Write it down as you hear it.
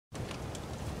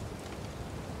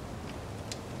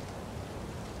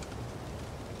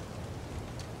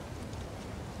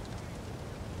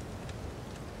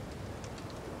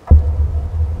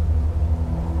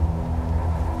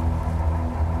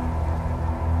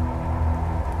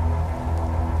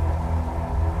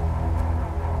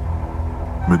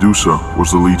Medusa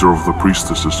was the leader of the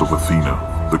priestesses of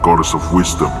Athena, the goddess of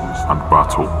wisdom and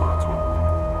battle.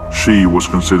 She was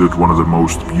considered one of the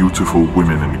most beautiful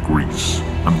women in Greece,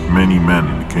 and many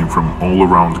men came from all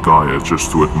around Gaia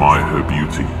just to admire her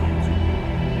beauty.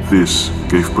 This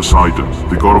gave Poseidon,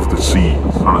 the god of the sea,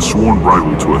 and a sworn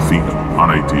rival to Athena,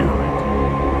 an idea.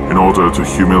 In order to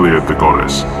humiliate the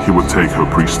goddess, he would take her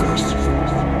priestess.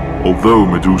 Although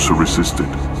Medusa resisted,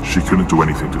 she couldn't do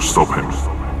anything to stop him.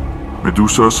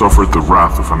 Medusa suffered the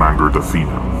wrath of an angered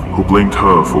Athena, who blamed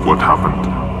her for what happened.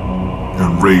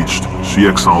 Enraged, she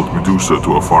exiled Medusa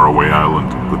to a faraway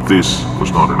island, but this was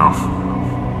not enough.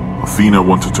 Athena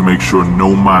wanted to make sure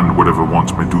no man would ever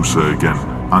want Medusa again,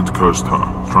 and cursed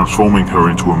her, transforming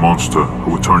her into a monster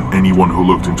who would turn anyone who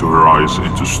looked into her eyes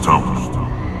into stone.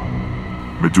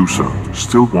 Medusa,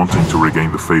 still wanting to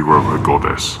regain the favor of her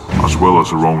goddess, as well as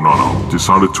her own honor,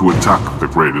 decided to attack the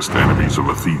greatest enemies of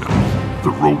Athena,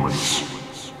 the Romans.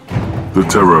 The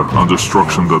terror and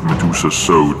destruction that Medusa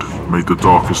sowed made the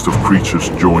darkest of creatures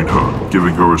join her,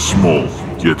 giving her a small,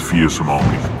 yet fearsome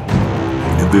army.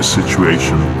 In this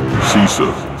situation, Caesar,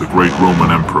 the great Roman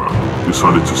emperor,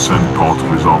 decided to send part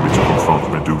of his army to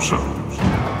confront Medusa.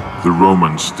 The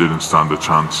Romans didn't stand a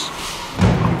chance,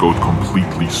 and got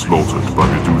completely slaughtered by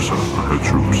Medusa and her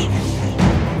troops.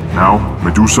 Now,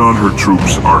 Medusa and her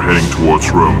troops are heading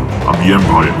towards Rome, and the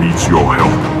Empire needs your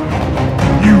help.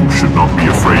 You should not be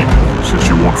afraid, since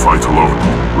you won't fight alone.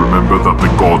 Remember that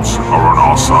the gods are on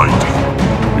our side.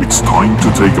 It's time to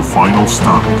take a final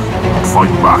stand and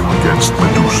fight back against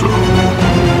Medusa.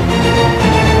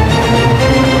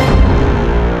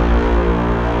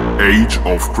 Age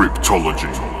of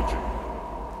Cryptology.